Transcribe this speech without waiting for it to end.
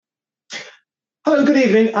Hello, good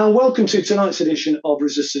evening, and welcome to tonight's edition of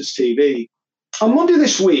Resistance TV. On Monday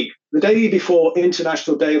this week, the day before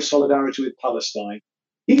International Day of Solidarity with Palestine,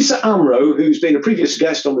 Issa Amro, who's been a previous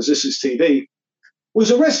guest on Resistance TV,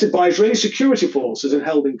 was arrested by Israeli security forces and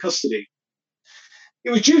held in custody.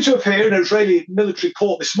 He was due to appear in an Israeli military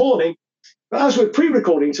court this morning, but as we're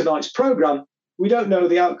pre-recording tonight's programme, we don't know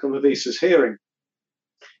the outcome of Issa's hearing.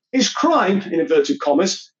 His crime, in inverted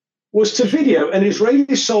commas, was to video an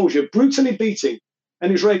Israeli soldier brutally beating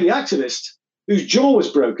an Israeli activist whose jaw was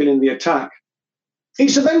broken in the attack.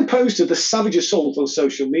 Issa then posted the savage assault on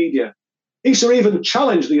social media. Issa even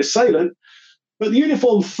challenged the assailant, but the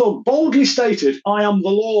uniformed thug boldly stated, "I am the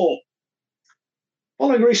law."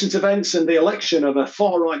 Following recent events and the election of a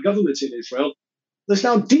far-right government in Israel, there's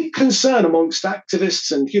now deep concern amongst activists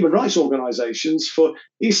and human rights organisations for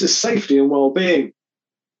Issa's safety and well-being.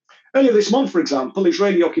 Earlier this month, for example,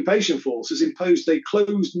 Israeli occupation forces imposed a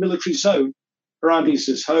closed military zone around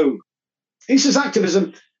Issa's home. Issa's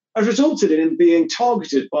activism has resulted in him being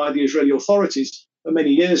targeted by the Israeli authorities for many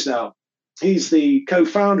years now. He's the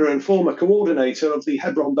co-founder and former coordinator of the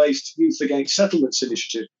Hebron-based Youth Against Settlements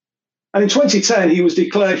initiative. And in 2010, he was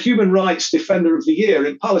declared Human Rights Defender of the Year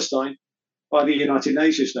in Palestine by the United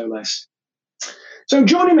Nations, no less. So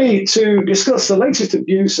joining me to discuss the latest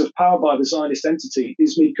abuse of power by the Zionist entity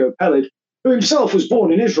is Miko Peled, who himself was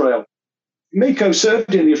born in Israel. Miko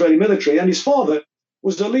served in the Israeli military, and his father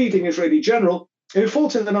was a leading Israeli general who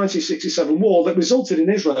fought in the 1967 war that resulted in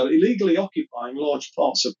Israel illegally occupying large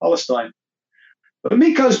parts of Palestine. But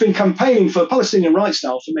Miko's been campaigning for Palestinian rights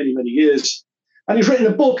now for many, many years, and he's written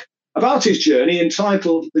a book about his journey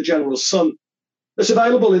entitled The General's Son, that's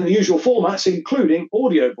available in the usual formats, including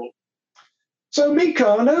audiobook. So,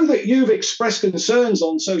 Miko, I know that you've expressed concerns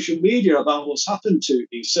on social media about what's happened to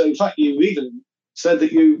Issa. In fact, you even said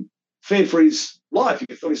that you feared for his life.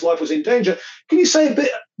 You thought his life was in danger. Can you say a bit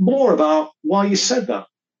more about why you said that?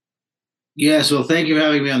 Yes, well, thank you for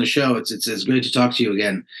having me on the show. It's great to talk to you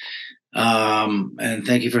again. And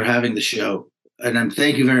thank you for having the show. And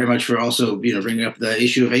thank you very much for also, bringing up the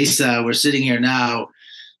issue of Issa. We're sitting here now,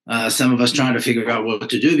 some of us trying to figure out what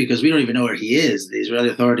to do because we don't even know where he is. The Israeli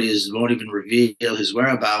authorities won't even reveal his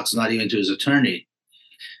whereabouts, not even to his attorney.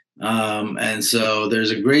 And so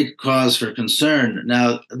there's a great cause for concern.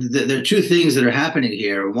 Now, there are two things that are happening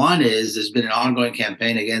here. One is there's been an ongoing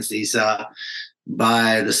campaign against Issa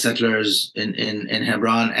by the settlers in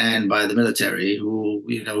Hebron and by the military who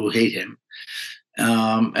hate him.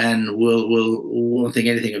 And won't think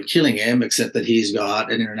anything of killing him, except that he's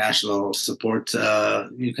got an international support,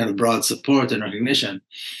 kind of broad support and recognition.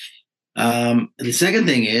 The second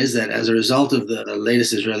thing is that as a result of the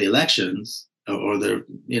latest Israeli elections, or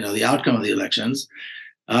the outcome of the elections,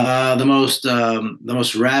 the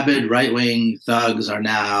most rabid right-wing thugs are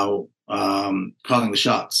now calling the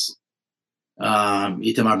shots.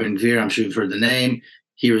 Itamar Ben-Gvir, I'm sure you've heard the name.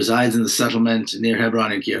 He resides in the settlement near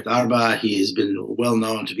Hebron in Kiryat Arba. He's been well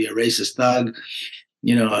known to be a racist thug,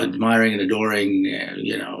 admiring and adoring,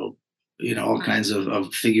 all kinds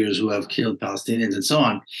of figures who have killed Palestinians and so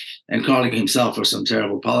on, and calling himself for some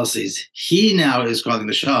terrible policies. He now is calling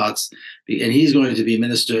the shots, and he's going to be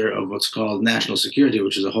minister of what's called national security,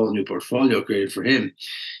 which is a whole new portfolio created for him.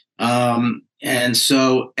 And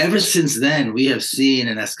so ever since then, we have seen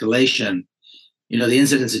an escalation. The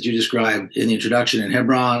incidents that you described in the introduction in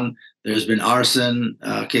Hebron, there's been arson,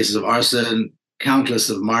 cases of arson, countless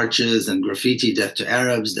of marches and graffiti, death to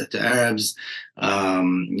Arabs, kick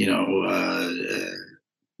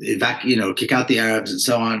out the Arabs and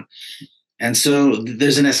so on. And so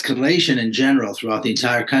there's an escalation in general throughout the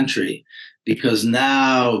entire country because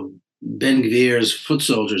now Ben-Gvir's foot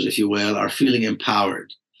soldiers, if you will, are feeling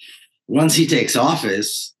empowered. Once he takes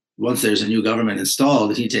office, once there's a new government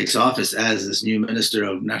installed, if he takes office as this new minister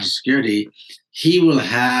of national security, he will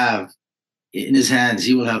have in his hands,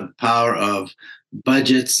 he will have the power of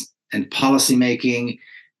budgets and policy making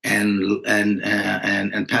and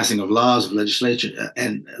passing of laws, of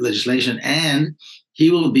legislation, and he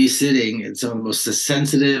will be sitting in some of the most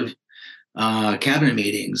sensitive cabinet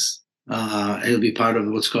meetings. He'll be part of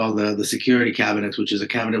what's called the security cabinet, which is a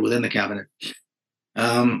cabinet within the cabinet.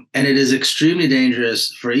 And it is extremely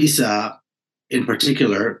dangerous for Issa in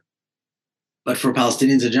particular, but for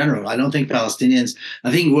Palestinians in general. I think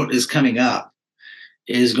what is coming up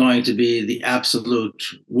is going to be the absolute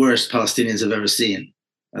worst Palestinians have ever seen.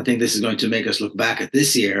 I think this is going to make us look back at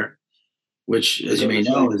this year, which, as you may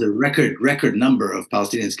know, is a record number of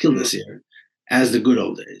Palestinians killed this year, as the good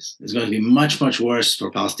old days. It's going to be much, much worse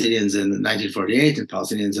for Palestinians in 1948 and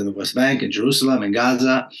Palestinians in the West Bank and Jerusalem and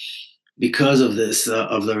Gaza. because of this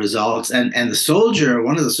of the results. And the soldier,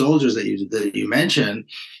 one of the soldiers that you mentioned,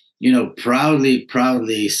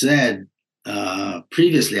 proudly said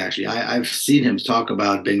previously, actually, I've seen him talk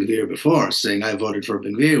about Ben-Gvir before, saying, I voted for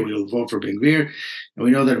Ben-Gvir, we will vote for Ben-Gvir. And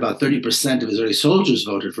we know that about 30% of Israeli soldiers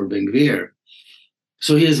voted for Ben-Gvir.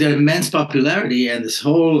 So he has got immense popularity, and this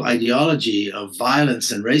whole ideology of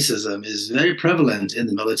violence and racism is very prevalent in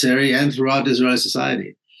the military and throughout Israeli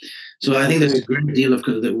society. So I think there's a great deal of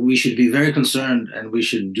that we should be very concerned, and we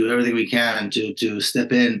should do everything we can to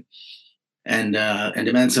step in and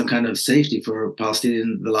demand some kind of safety for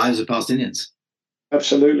the lives of Palestinians.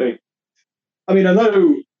 Absolutely. I mean,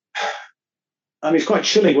 it's quite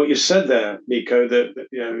chilling what you said there, Nico.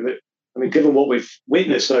 Given what we've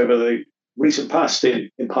witnessed over the recent past in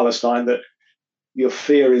Palestine, that your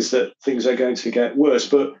fear is that things are going to get worse.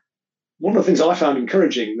 But one of the things I found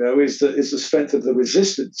encouraging, though, is the strength of the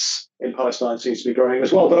resistance in Palestine seems to be growing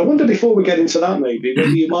as well. But I wonder, before we get into that, maybe whether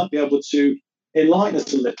you might be able to enlighten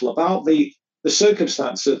us a little about the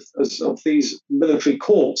circumstance of these military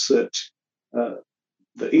courts that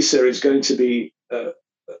Issa is going to be,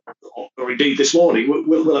 or indeed this morning,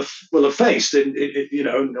 will have faced. And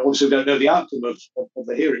obviously we don't know the outcome of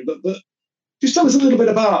the hearing, but just tell us a little bit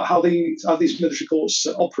about how these military courts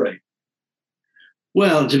operate.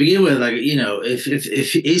 Well, to begin with,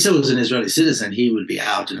 if Issa was an Israeli citizen, he would be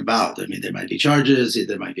out and about. I mean, there might be charges,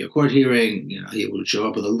 there might be a court hearing. He would show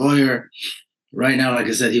up with a lawyer. Right now, like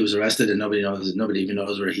I said, he was arrested, and nobody even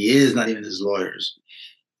knows where he is, not even his lawyers.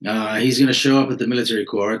 He's going to show up at the military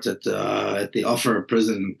court at the Offer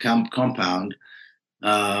prison compound,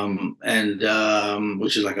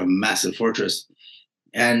 which is like a massive fortress.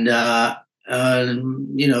 And the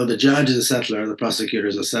judge is a settler, the prosecutor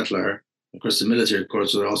is a settler. Of course, the military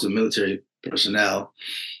courts are also military personnel.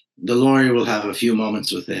 The lawyer will have a few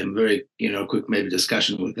moments with him, very quick maybe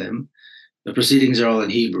discussion with him. The proceedings are all in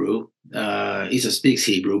Hebrew. Issa speaks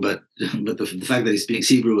Hebrew, but the fact that he speaks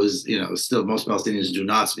Hebrew is, still most Palestinians do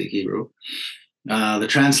not speak Hebrew. The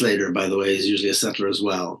translator, by the way, is usually a settler as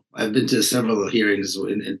well. I've been to several hearings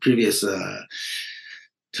in previous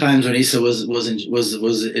times when Issa was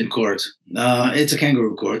in court. It's a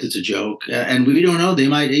kangaroo court. It's a joke, and we don't know. They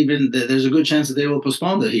might even. There's a good chance that they will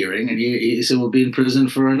postpone the hearing, and Issa will be in prison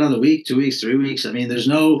for another week, 2 weeks, 3 weeks. I mean, there's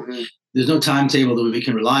no timetable that we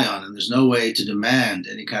can rely on, and there's no way to demand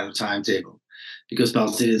any kind of timetable because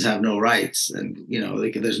Palestinians have no rights, and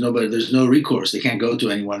there's no recourse. They can't go to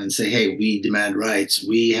anyone and say, "Hey, we demand rights.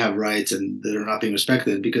 We have rights, and they're not being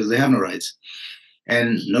respected," because they have no rights.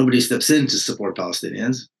 And nobody steps in to support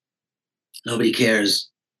Palestinians. Nobody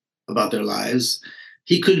cares about their lives.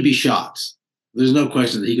 He could be shot. There's no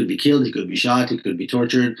question that he could be killed. He could be shot. He could be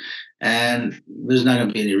tortured. And there's not going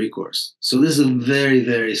to be any recourse. So this is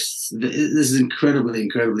this is incredibly,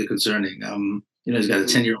 incredibly concerning. He's got a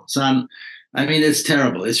 10-year-old son. I mean, it's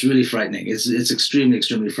terrible. It's really frightening. It's extremely,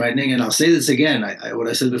 extremely frightening. And I'll say this again, what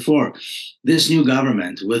I said before, this new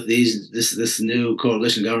government with this new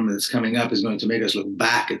coalition government that's coming up is going to make us look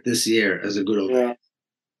back at this year as a good old day.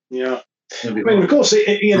 Yeah. I mean, of course,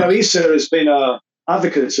 Issa has been an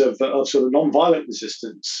advocate of sort of non-violent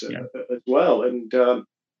resistance as well. And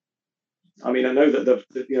I know that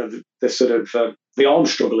the sort of the armed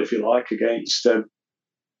struggle, if you like, against the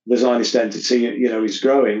Zionist entity, is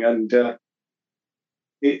growing. And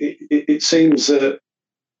it seems that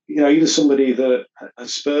even somebody that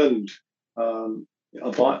has spurned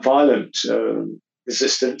violent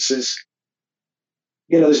resistance is,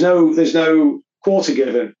 there's no quarter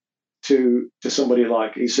given to somebody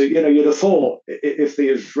like Issa. You'd have thought if the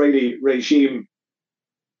Israeli regime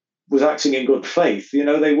was acting in good faith,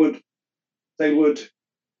 they would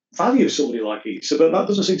value somebody like Issa, but that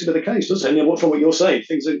doesn't seem to be the case, does it? And from what you're saying,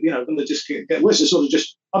 things are, going to just get worse. It's sort of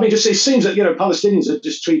it seems that, Palestinians are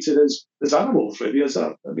just treated as animals, really. Would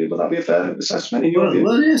that be a fair assessment in your view?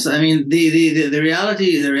 Well, yes. I mean, the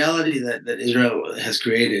reality that Israel has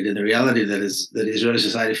created, and the reality that Israeli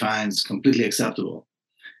society finds completely acceptable,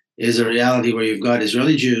 is a reality where you've got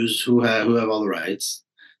Israeli Jews who have all the rights.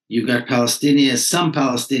 You've got some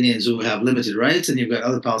Palestinians who have limited rights, and you've got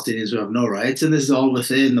other Palestinians who have no rights. And this is all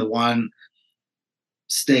within the one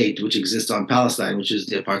state which exists on Palestine, which is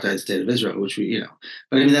the apartheid state of Israel, which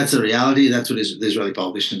But I mean, that's the reality. That's what the Israeli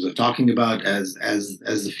politicians are talking about as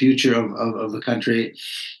the future of the country.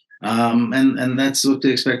 And that's what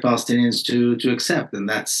they expect Palestinians to accept, and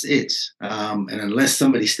that's it. And unless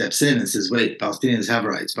somebody steps in and says, wait, Palestinians have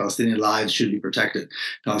rights, Palestinian lives should be protected,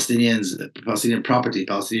 Palestinian property,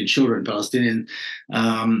 Palestinian children, Palestinian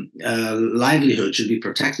livelihood should be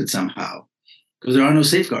protected somehow, because there are no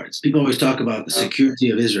safeguards. People always talk about the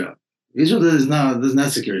security of Israel. Israel does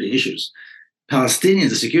not security issues. Palestinians,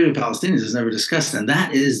 the security of Palestinians is never discussed, and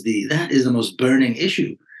that is the most burning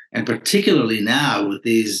issue. And particularly now with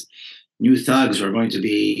these new thugs who are going to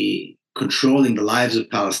be controlling the lives of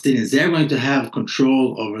Palestinians, they're going to have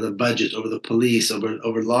control over the budget, over the police,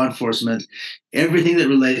 over law enforcement, everything that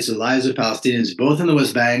relates to the lives of Palestinians, both in the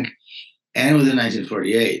West Bank and within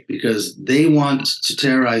 1948, because they want to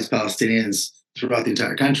terrorize Palestinians throughout the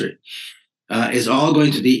entire country. Is all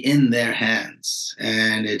going to be in their hands,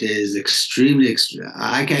 and it is extremely.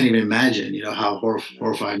 I can't even imagine, how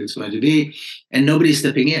horrifying it's going to be, and nobody's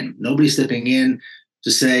stepping in. Nobody's stepping in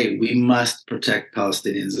to say we must protect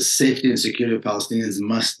Palestinians. The safety and security of Palestinians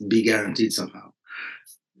must be guaranteed somehow.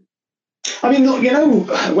 I mean,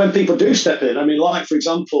 when people do step in, I mean, like for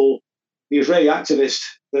example, the Israeli activist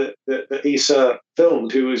that Issa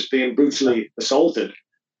filmed, who was being brutally assaulted.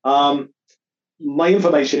 My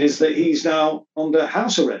information is that he's now under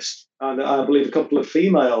house arrest, and I believe a couple of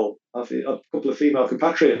female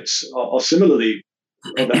compatriots are similarly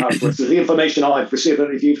under house arrest. The information I've received. I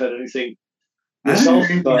don't know if you've heard anything yourself.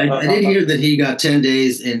 I did hear that he got 10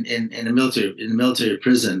 days in a military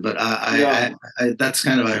prison, but I that's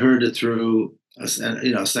kind of, I heard it through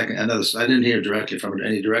another. I didn't hear directly from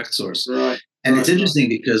any direct source. Right. And it's interesting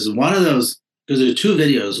because one of those. Because there are two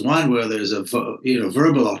videos. One where there's a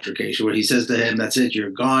verbal altercation where he says to him, "That's it.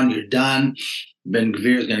 You're gone. You're done. Ben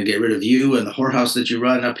Gvir is going to get rid of you and the whorehouse that you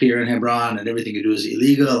run up here in Hebron, and everything you do is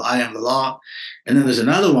illegal. I am the law." And then there's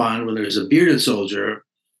another one where there's a bearded soldier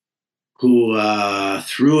who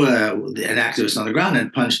threw an activist on the ground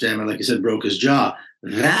and punched him, and like you said, broke his jaw.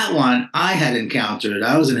 That one I had encountered.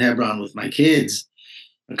 I was in Hebron with my kids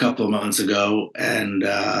a couple of months ago, and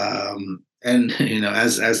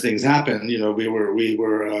as things happen, we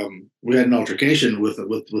had an altercation with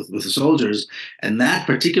the soldiers, and that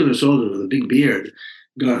particular soldier with a big beard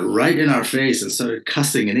got right in our face and started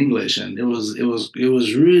cussing in English, and it was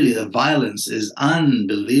really, the violence is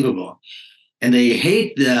unbelievable, and they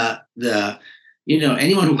hate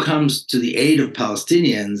anyone who comes to the aid of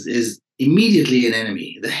Palestinians is immediately an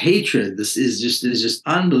enemy. The hatred, this is just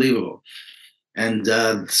unbelievable. And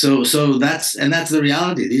so that's the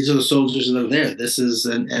reality. These are the soldiers that are there. This is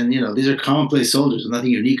these are commonplace soldiers. There's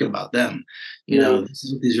nothing unique about them. This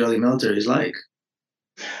is what the Israeli military is like.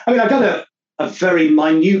 I mean, I got a very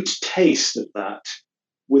minute taste of that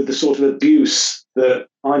with the sort of abuse that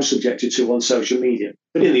I'm subjected to on social media.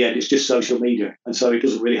 But in the end, it's just social media, and so it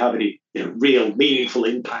doesn't really have any real meaningful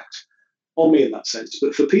impact on me in that sense.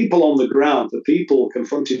 But for people on the ground, for people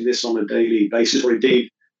confronting this on a daily basis, or indeed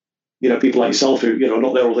people like yourself who, are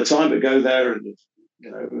not there all the time, but go there and,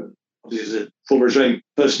 obviously as a former Israeli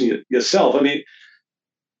person yourself, I mean,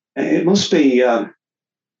 it must be a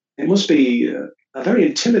very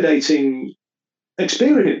intimidating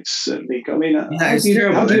experience, Nico. I mean, how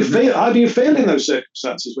do you feel in those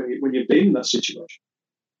circumstances when you've been in that situation?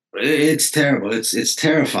 It's terrible. It's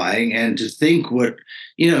terrifying. And to think so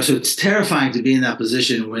it's terrifying to be in that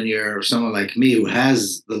position when you're someone like me who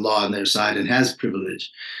has the law on their side and has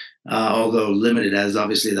privilege. Although limited, as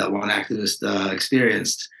obviously that one activist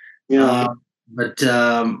experienced. But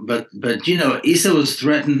Issa was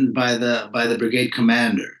threatened by the brigade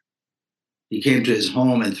commander. He came to his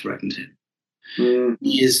home and threatened him.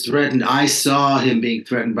 He is threatened. I saw him being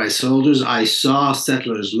threatened by soldiers. I saw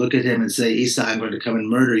settlers look at him and say, "Issa, I'm going to come and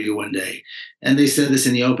murder you one day." And they said this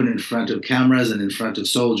in the open in front of cameras and in front of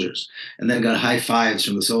soldiers, and then got high fives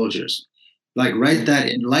from the soldiers. Like that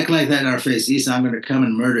in our face, "Issa, I'm going to come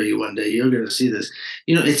and murder you one day. You're going to see this."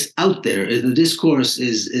 It's out there. The discourse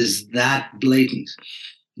is that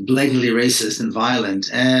blatantly racist and violent,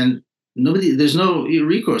 and there's no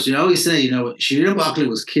recourse. I always say, Shireen Abu Akleh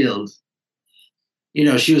was killed.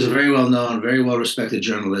 She was a very well-known, very well-respected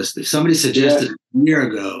journalist. If somebody suggested a year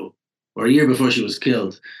ago or a year before she was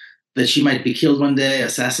killed that she might be killed one day,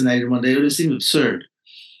 assassinated one day, it would have seemed absurd.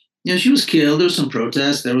 She was killed. There was some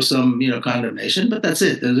protest. There was some, condemnation, but that's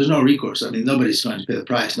it. There's no recourse. I mean, nobody's going to pay the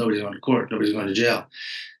price. Nobody's going to court. Nobody's going to jail.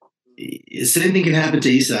 The same thing can happen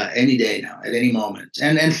to Issa any day now, at any moment,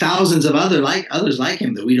 and thousands of others like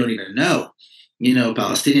him that we don't even know.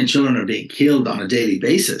 Palestinian children are being killed on a daily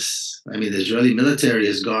basis. I mean, the Israeli military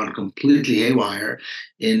has gone completely haywire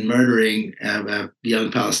in murdering young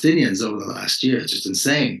Palestinians over the last year. It's just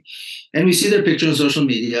insane. And we see their picture on social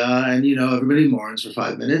media, and everybody mourns for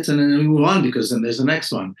 5 minutes, and then we move on because then there's the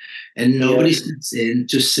next one, and nobody steps in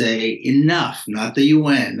to say enough. Not the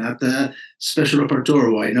UN, not the special rapporteur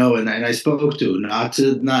who I know and I spoke to, not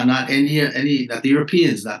any, not the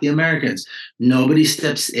Europeans, not the Americans. Nobody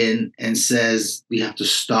steps in and says we have to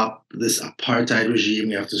stop this apartheid regime.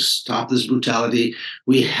 We have to stop this brutality.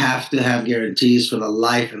 We have to have guarantees for the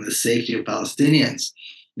life and the safety of Palestinians.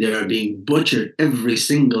 They are being butchered every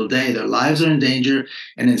single day. Their lives are in danger.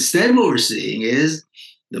 And instead, what we're seeing is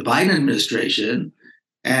the Biden administration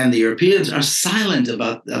and the Europeans are silent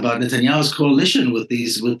about Netanyahu's coalition with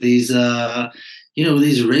these these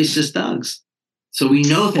racist thugs. So we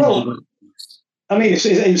know things about. I mean, it's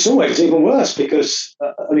in some ways it's even worse because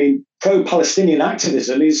pro-Palestinian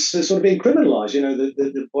activism is sort of being criminalised.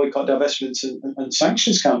 The boycott, divestments, and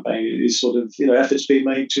sanctions campaign is sort of efforts being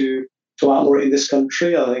made to outlaw it in this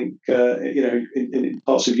country. I think in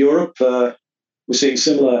parts of Europe we're seeing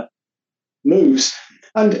similar moves,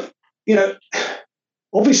 and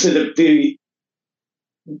obviously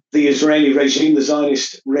the Israeli regime, the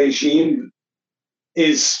Zionist regime,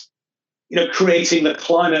 is creating the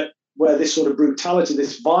climate where this sort of brutality,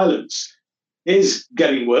 this violence, is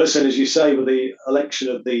getting worse. And as you say, with the election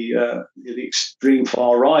of the extreme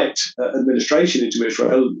far right administration into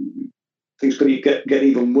Israel, things could get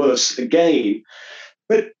even worse again.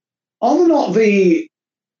 But are not the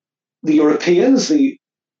Europeans, the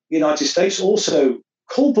United States, also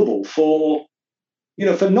culpable for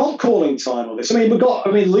not calling time on this? I mean,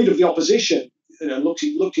 the leader of the opposition,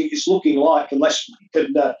 it's looking like, unless we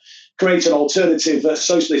can create an alternative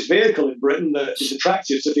socialist vehicle in Britain that is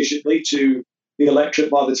attractive sufficiently to the electorate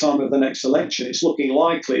by the time of the next election, it's looking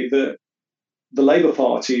likely that the Labour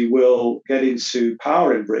Party will get into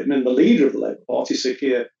power in Britain, and the leader of the Labour Party, Sir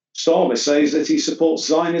Keir Starmer, says that he supports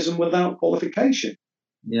Zionism without qualification.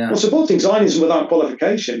 Yeah. Well, supporting Zionism without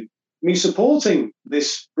qualification means supporting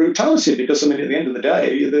this brutality, because at the end of the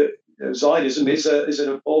day, Zionism is an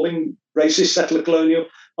appalling racist settler colonial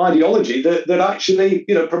ideology that actually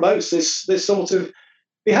promotes this sort of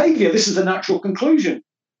behaviour. This is the natural conclusion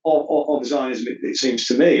of Zionism, it seems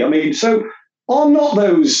to me. So are not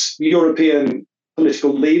those European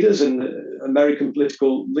political leaders and American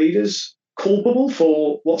political leaders culpable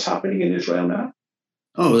for what's happening in Israel now?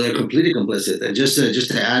 Oh, they're completely complicit. And just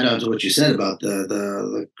to add on to what you said about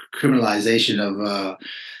the criminalization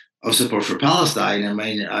of support for Palestine,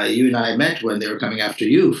 you and I met when they were coming after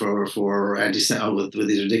you for with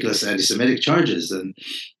these ridiculous anti-Semitic charges,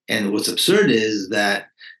 and what's absurd is that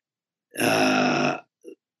the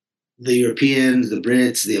Europeans, the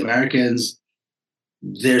Brits, the Americans,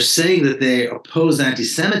 they're saying that they oppose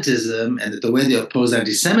anti-Semitism, and that the way they oppose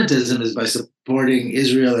anti-Semitism is by supporting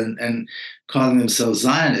Israel and calling themselves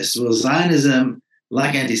Zionists. Well, Zionism,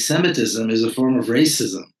 like anti-Semitism, is a form of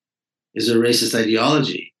racism, is a racist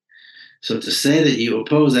ideology. So to say that you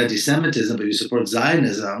oppose anti-Semitism but you support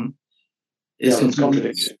Zionism is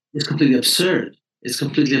completely absurd. It's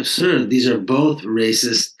completely absurd. These are both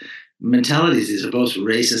racist mentalities. These are both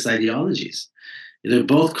racist ideologies. They're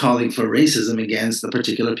both calling for racism against a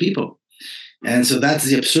particular people. And so that's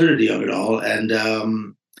the absurdity of it all.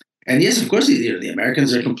 And yes, of course, the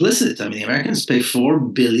Americans are complicit. The Americans pay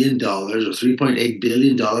 $4 billion or $3.8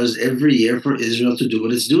 billion every year for Israel to do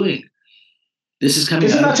what it's doing. This is coming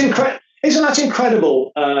Isn't that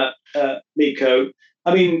incredible, Miko?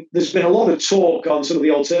 There's been a lot of talk on some of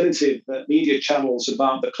the alternative media channels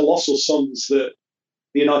about the colossal sums that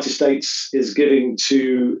the United States is giving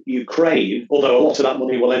to Ukraine, although a lot of that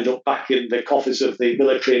money will end up back in the coffers of the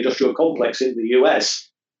military-industrial complex in the US.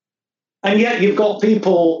 And yet you've got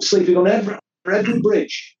people sleeping on every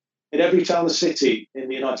bridge in every town and city in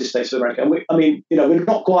the United States of America. And we've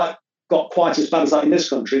not got quite as bad as that in this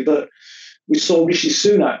country, but we saw Rishi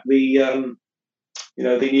Sunak, the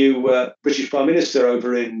new British Prime Minister,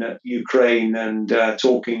 over in Ukraine, and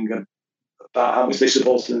talking about how much they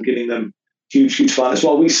supported them, giving them huge finance.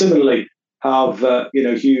 While we similarly have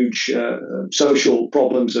huge social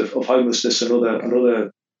problems of homelessness and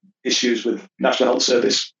other issues with National Health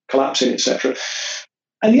Service collapsing, etc.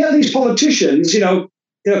 And yet these politicians,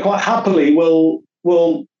 quite happily will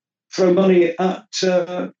throw money at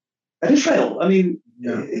Israel.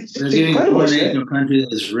 It's they're incredible. Giving foreign aid to a country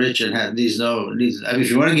that is rich and has needs. If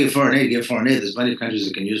you want to give foreign aid, give foreign aid. There's plenty of countries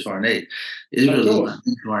that can use foreign aid. Israel does not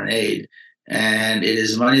need foreign aid, and it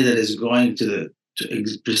is money that is going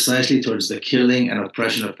precisely towards the killing and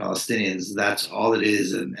oppression of Palestinians. That's all it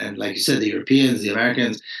is. And like you said, the Europeans, the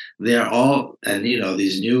Americans, they are all, and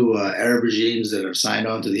these new Arab regimes that have signed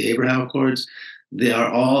on to the Abraham Accords, they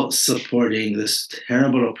are all supporting this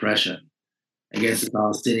terrible oppression against the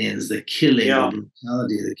Palestinians, the killing, the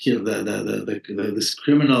brutality, this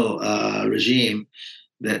criminal regime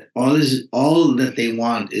that all that they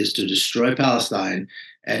want is to destroy Palestine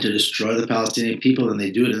and to destroy the Palestinian people, and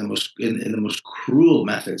they do it in the most cruel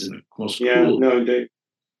methods, and the most cruel. No, indeed.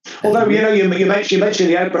 Although you mentioned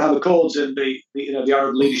the Abraham Accords and the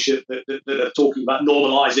Arab leadership that are talking about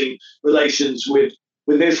normalising relations with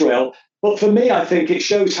Israel. But for me, I think it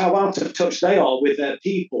shows how out of touch they are with their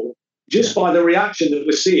people just by the reaction that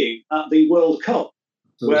we're seeing at the World Cup,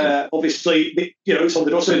 where obviously it's on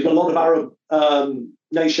the doorstep. You've got a lot of Arab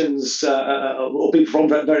nations or people from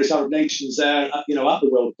various Arab nations there, at the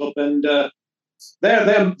World Cup, and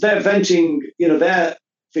they're venting their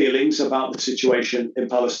feelings about the situation in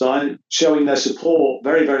Palestine, showing their support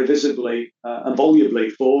very, very visibly and volubly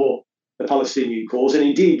for the Palestinian cause, and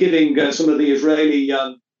indeed giving some of the Israeli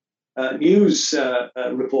news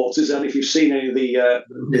reporters, and if you've seen any of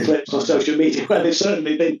the clips on social media, where they've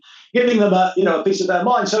certainly been giving them a piece of their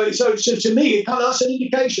mind. So to me, it kind of that's an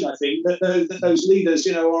indication, I think, that those leaders,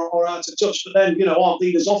 are out of touch. But then, aren't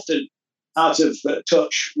leaders often out of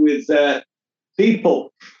touch with their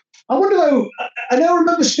people? I wonder though. I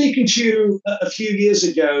remember speaking to you a few years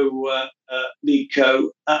ago,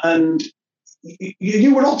 Nico, and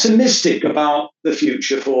you were optimistic about the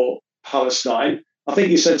future for Palestine. I think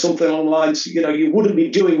you said something along the lines, you wouldn't be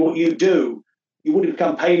doing what you do. You wouldn't be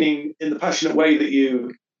campaigning in the passionate way that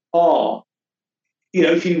you are.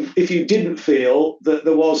 If you didn't feel that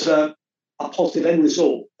there was a positive end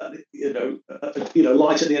result, light at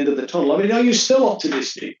the end of the tunnel. I mean, are you still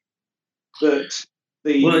optimistic that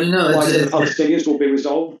the Palestinians will be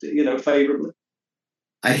resolved, favourably?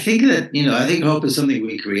 I think that, I think hope is something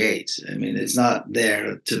we create. I mean, it's not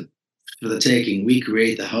there for the taking. We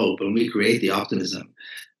create the hope and we create the optimism.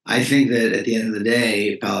 I think that at the end of the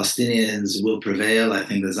day, Palestinians will prevail. I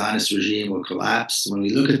think the Zionist regime will collapse. When we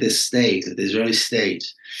look at this state, at the Israeli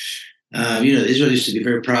state, Israel used to be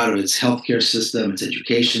very proud of its healthcare system, its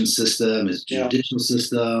education system, its judicial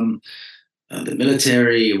system. The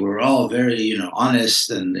military were all very,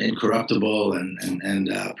 honest and incorruptible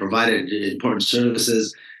and provided important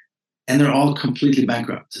services, and they're all completely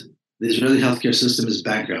bankrupt. The Israeli healthcare system is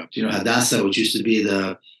bankrupt. Hadassah, which used to be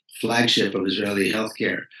the flagship of Israeli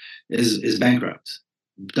healthcare, is bankrupt.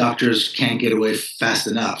 Doctors can't get away fast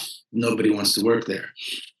enough. Nobody wants to work there.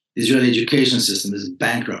 The Israeli education system is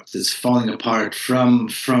bankrupt. It's falling apart from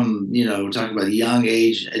we're talking about young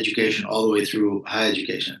age education all the way through high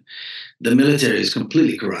education. The military is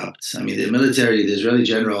completely corrupt. I mean, the Israeli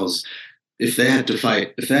generals, if they had to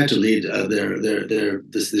lead the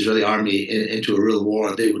Israeli army into a real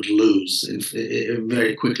war, they would lose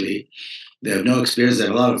very quickly. They have no experience. They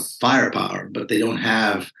have a lot of firepower, but they don't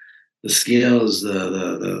have the skills,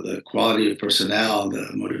 the quality of personnel, the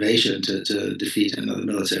motivation to defeat another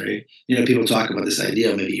military. People talk about this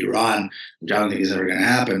idea of maybe Iran, which I don't think is ever going to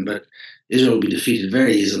happen, but Israel will be defeated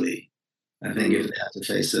very easily. I think if they have to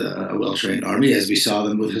face a well-trained army, as we saw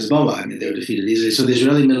them with Hezbollah, I mean, they were defeated easily. So the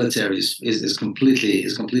Israeli military is completely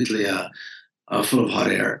full of hot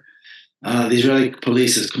air. The Israeli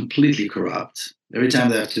police is completely corrupt. Every time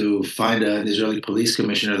they have to find an Israeli police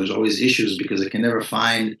commissioner, there's always issues because they can never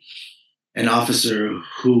find an officer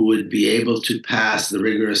who would be able to pass the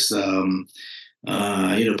rigorous,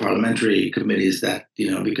 parliamentary committees that,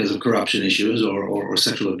 because of corruption issues or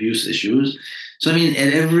sexual abuse issues. So, I mean,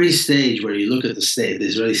 at every stage where you look at the state, the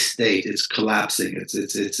Israeli state, it's collapsing.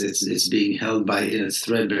 It's being held by its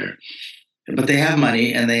threadbare. But they have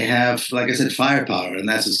money and they have, like I said, firepower, and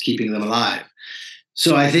that's what's keeping them alive.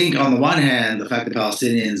 So I think on the one hand, the fact that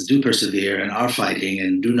Palestinians do persevere and are fighting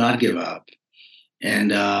and do not give up,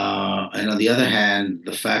 and on the other hand,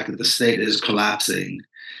 the fact that the state is collapsing,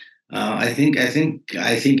 I think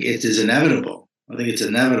it is inevitable. I think it's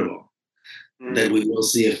inevitable that we will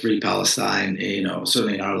see a free Palestine,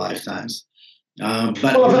 certainly in our lifetimes. But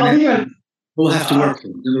we'll have to work.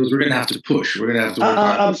 We're going to have to push. We're going to have to work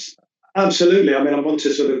hard. Absolutely. I mean, I want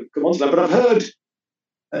to sort of come on to that, but I've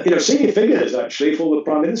heard, senior figures actually, former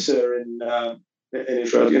prime minister in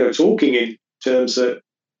Israel, talking in terms that,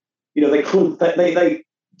 they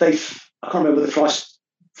I can't remember the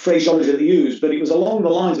phraseology that they used, but it was along the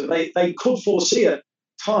lines that they could foresee a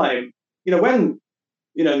time, when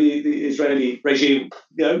the Israeli regime,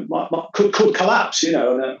 could collapse. And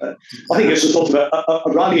I think it's a sort of a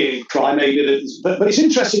rallying cry, maybe. But it's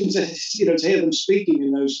interesting to hear them speaking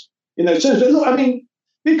in those terms. But look, I mean,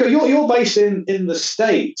 Nico, you're based in the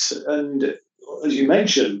States, and as you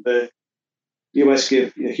mentioned, the US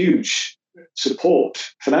give huge support,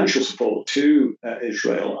 financial support to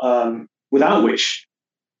Israel, without which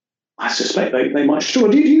I suspect they might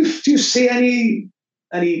struggle. Do you see any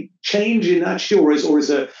change in that, or is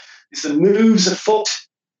the moves afoot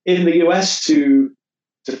in the US to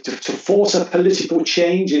force a political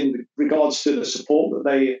change in regards to the support that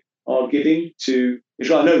they are giving to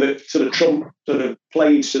Israel? I know that sort of Trump sort of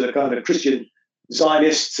played to the kind of Christian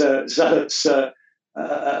Zionist zealots,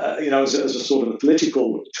 as a sort of a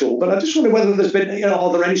political tool. But I just wonder whether there's been,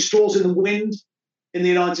 are there any straws in the wind in the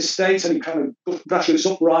United States, any kind of grassroots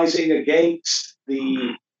uprising against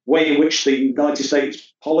the way in which the United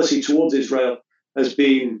States policy towards Israel has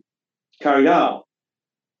been carried out?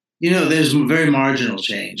 There's very marginal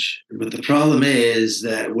change, but the problem is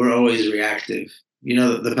that we're always reactive.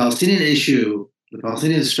 The Palestinian issue, the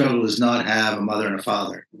Palestinian struggle does not have a mother and a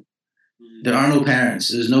father. There are no parents.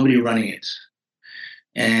 There's nobody running it.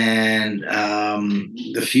 And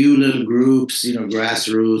the few little groups,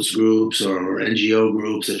 grassroots groups or NGO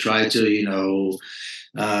groups that try to,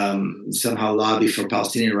 somehow lobby for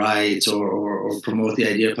Palestinian rights or promote the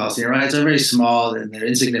idea of Palestinian rights are very small and they're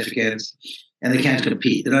insignificant and they can't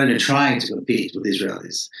compete. They're not even trying to compete with the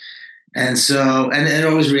Israelis. And so, and they're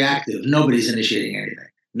always reactive. Nobody's initiating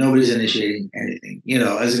anything.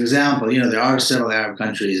 As an example, there are several Arab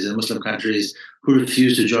countries and Muslim countries who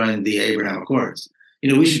refuse to join the Abraham Accords.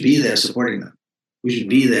 We should be there supporting them. We should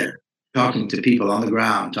be there talking to people on the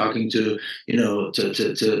ground, talking to,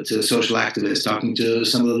 to social activists, talking to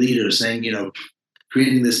some of the leaders, saying,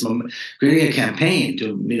 creating a campaign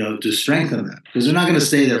to strengthen them, because they're not going to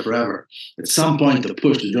stay there forever. At some point, the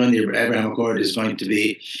push to join the Abraham Accord is going to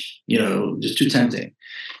be, just too tempting.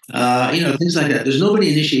 Things like that. There's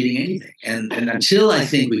nobody initiating anything. And until I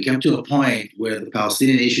think we come to a point where the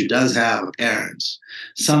Palestinian issue does have a parent,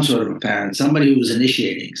 some sort of a parent, somebody who was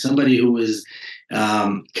initiating, somebody who was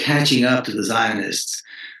catching up to the Zionists,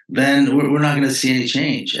 then we're not going to see any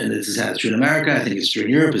change. And this is true in America. I think it's true in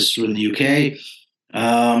Europe. It's true in the UK.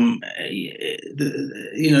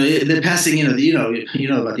 They're passing, about the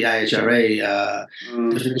IHRA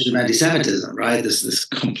definition of anti-Semitism, right? This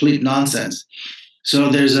complete nonsense. So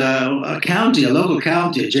there's a local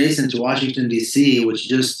county adjacent to Washington, D.C., which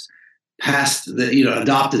just passed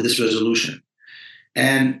adopted this resolution.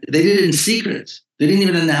 And they did it in secret. They didn't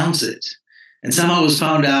even announce it. And somehow it was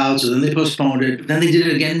found out, so then they postponed it. But then they did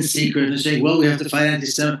it again in secret and saying, well, we have to fight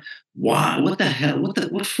anti-Semitism. Why? What the hell?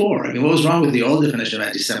 What for? I mean, what was wrong with the old definition of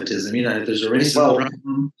anti-Semitism? If there's a racism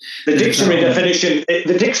problem. The dictionary definition,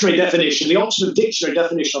 the Oxford Dictionary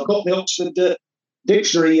definition. I've got the Oxford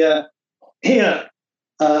Dictionary here,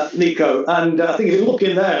 Nico, and I think if you look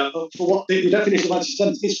in there for what the definition of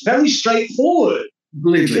anti-Semitism, it's very straightforward.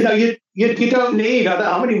 Completely. You don't need, I don't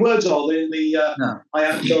know how many words are there in the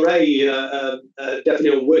IHRA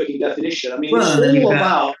definition, working definition. I mean,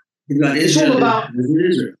 it's all about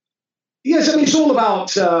Israel. Yes, I mean it's all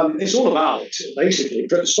about basically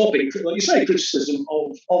stopping, like you say, criticism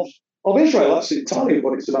of Israel. That's entirely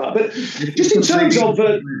what it's about. But just in terms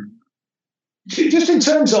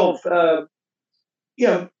of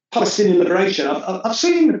Palestinian liberation, I've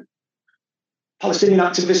seen Palestinian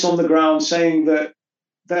activists on the ground saying that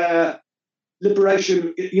their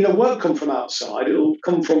liberation, won't come from outside. It'll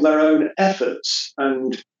come from their own efforts.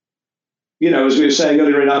 And as we were saying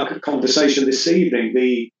earlier in our conversation this evening,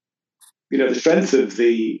 the strength of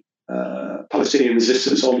the Palestinian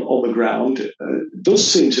resistance on the ground does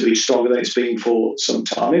seem to be stronger than it's been for some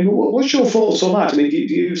time. I mean, what's your thoughts on that? I mean, do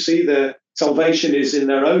you see the salvation is in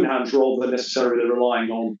their own hands rather than necessarily relying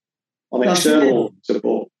on external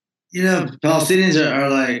support? Palestinians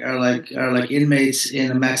are like inmates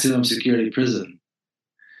in a maximum security prison.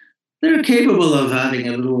 They're capable of having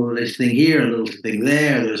a little thing here, a little thing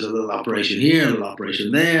there. There's a little operation here, a little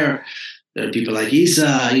operation there. There are people like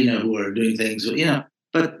Issa, who are doing things,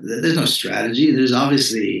 but there's no strategy. There's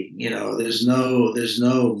obviously, there's no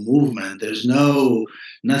movement. There's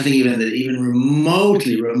nothing even that even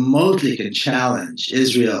remotely can challenge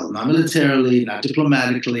Israel, not militarily, not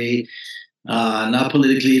diplomatically, not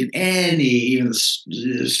politically, in any even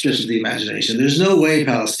stretch of the imagination. There's no way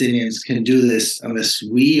Palestinians can do this unless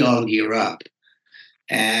we all gear up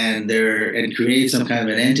and create some kind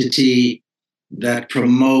of an entity that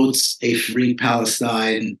promotes a free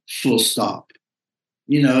Palestine, full stop.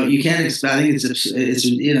 You can't expect. I think it's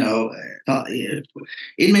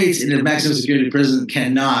inmates in a maximum security prison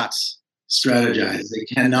cannot strategize. They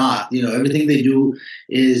cannot. Everything they do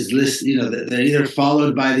is they're either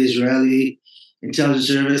followed by the Israeli intelligence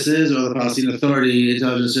services or the Palestinian Authority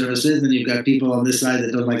intelligence services. And you've got people on this side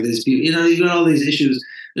that don't like these people. You've got all these issues.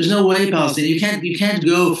 There's no way Palestinian. You can't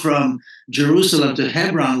go from Jerusalem to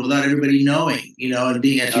Hebron without everybody knowing, and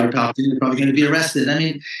being if you're Palestinian, you're probably going to be arrested. I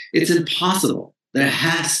mean, it's impossible. There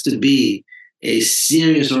has to be a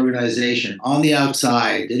serious organization on the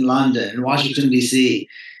outside in London, in Washington, D.C.,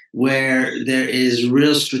 where there is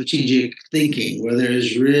real strategic thinking, where there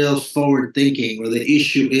is real forward thinking, where the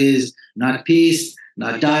issue is not peace,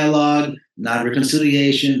 not dialogue, not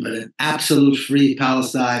reconciliation, but an absolute free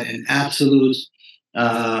Palestine, an absolute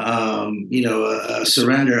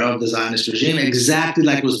surrender of the Zionist regime, exactly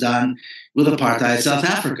like was done with apartheid South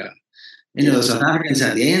Africa. The South Africans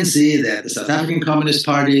had the ANC, they had the South African Communist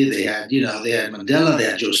Party, they had Mandela, they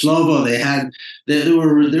had Joe Slovo,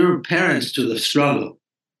 they were parents to the struggle.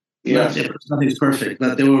 Yeah. Nothing's perfect,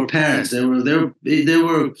 but they were parents. There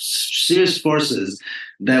were serious forces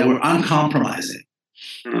that were uncompromising.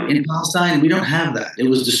 In Palestine, we don't have that. It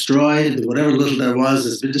was destroyed. Whatever little there was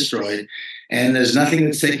has been destroyed. And there's nothing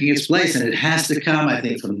that's taking its place. And it has to come, I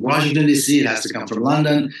think, from Washington, D.C. It has to come from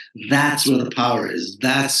London. That's where the power is.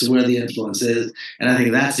 That's where the influence is. And I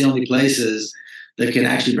think that's the only places that can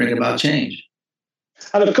actually bring about change.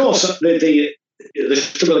 And of course, the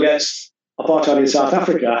struggle against apartheid in South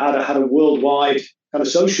Africa had a worldwide kind of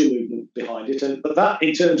social movement behind it. But that,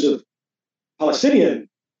 in terms of Palestinian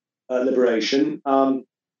liberation,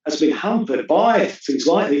 has been hampered by things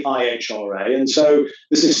like the IHRA. And so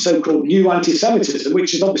there's this so-called new anti-Semitism,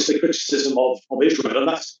 which is obviously criticism of Israel. And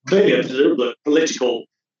that's clearly a deliberate political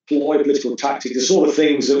tactic, the sort of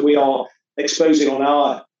things that we are exposing on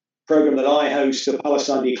our program that I host, the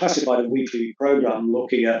Palestine Declassified, a weekly program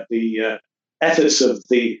looking at the efforts of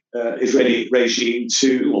the Israeli regime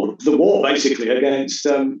or the war, basically, against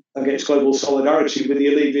global solidarity with the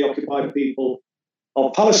illegally occupied people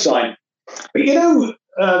of Palestine. But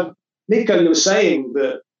Nico, you were saying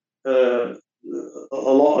that a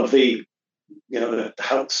lot of the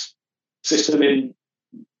health system in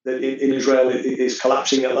Israel is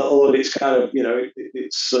collapsing. All of its kind of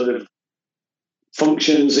its sort of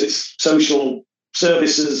functions, its social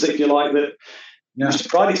services, if you like, that used to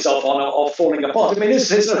pride itself on are falling apart. I mean, is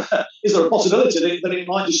there a possibility that it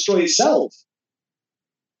might destroy itself?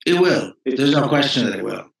 It will. There's no question that it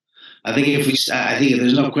will. I think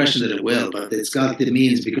there's no question that it will, but it's got the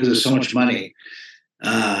means because there's so much money,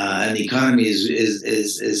 and the economy is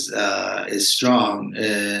strong,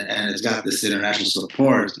 and it's got this international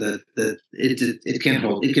support that it can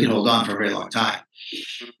hold on for a very long time.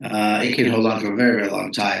 It can hold on for a very, very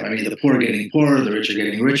long time. I mean, the poor are getting poorer, the rich are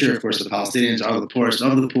getting richer. Of course, the Palestinians are the poorest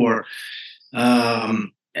of the poor.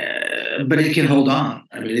 But it can hold on.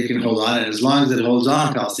 I mean, it can hold on. And as long as it holds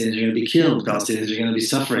on, Palestinians are going to be killed. Palestinians are going to be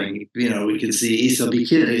suffering. We can see Isa be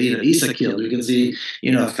killed. Isa killed. We can see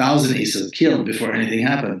 1,000 Isas killed before anything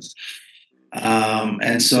happens.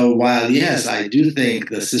 And so, while yes, I do think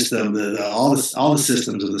the system, all the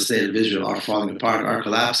systems of the state of Israel are falling apart, are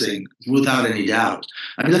collapsing without any doubt.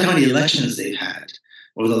 I mean, look how many elections they've had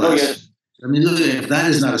over the last. I mean, look, if that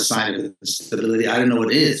is not a sign of instability, I don't know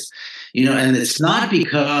what is. And it's not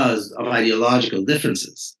because of ideological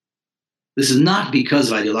differences. This is not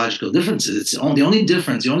because of ideological differences. It's the only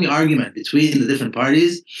difference, the only argument between the different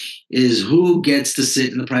parties is who gets to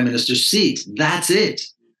sit in the prime minister's seat. That's it.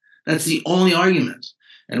 That's the only argument.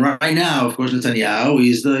 And right now, of course, Netanyahu,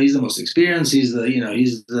 he's the most experienced. He's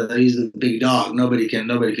the big dog. Nobody can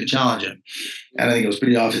challenge him. And I think it was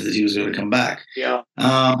pretty obvious that he was going to come back. Yeah.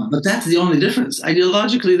 But that's the only difference.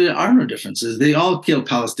 Ideologically, there are no differences. They all kill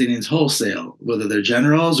Palestinians wholesale, whether they're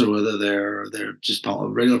generals or whether they're just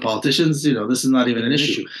regular politicians. This is not even an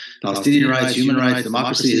issue. Palestinian rights, human rights,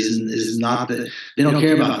 democracy is not that. They don't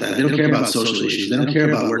care about that. They don't care about social issues. They don't care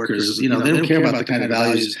about workers. They don't care about the kind of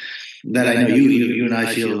values that I know you and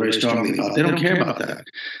I feel very strongly about. They don't care about that.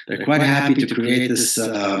 They're quite happy to create this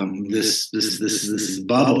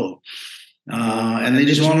bubble, and they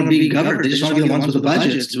just want to be governed. They just want to be the ones with the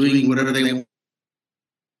budgets doing whatever they want.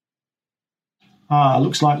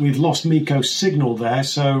 Looks like we've lost Miko's signal there,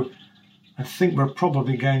 so I think we're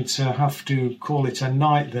probably going to have to call it a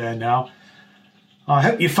night there now. I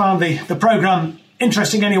hope you found the programme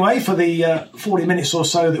interesting anyway for the 40 minutes or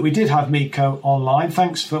so that we did have Miko online.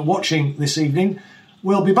 Thanks for watching this evening.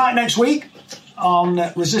 We'll be back next week on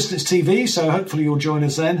Resistance TV, so hopefully you'll join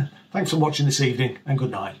us then. Thanks for watching this evening and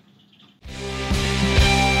good night.